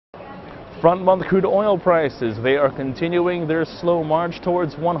Front-month crude oil prices, they are continuing their slow march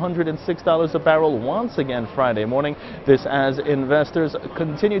towards $106 a barrel once again Friday morning. This as investors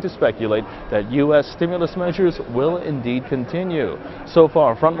continue to speculate that U.S. stimulus measures will indeed continue. So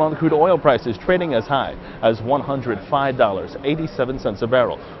far, front-month crude oil prices trading as high as $105.87 a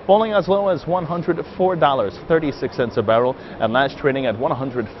barrel, falling as low as $104.36 a barrel, and last trading at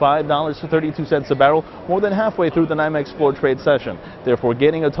 $105.32 a barrel, more than halfway through the NYMEX floor trade session, therefore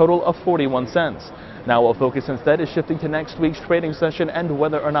gaining a total of 41 cents. Now our focus instead is shifting to next week's trading session and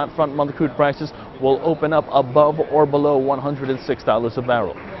whether or not front-month crude prices will open up above or below $106 a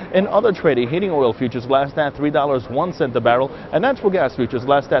barrel. In other trading, heating oil futures last at $3.01 a barrel, and natural gas futures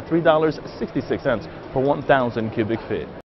last at $3.66 per 1,000 cubic feet.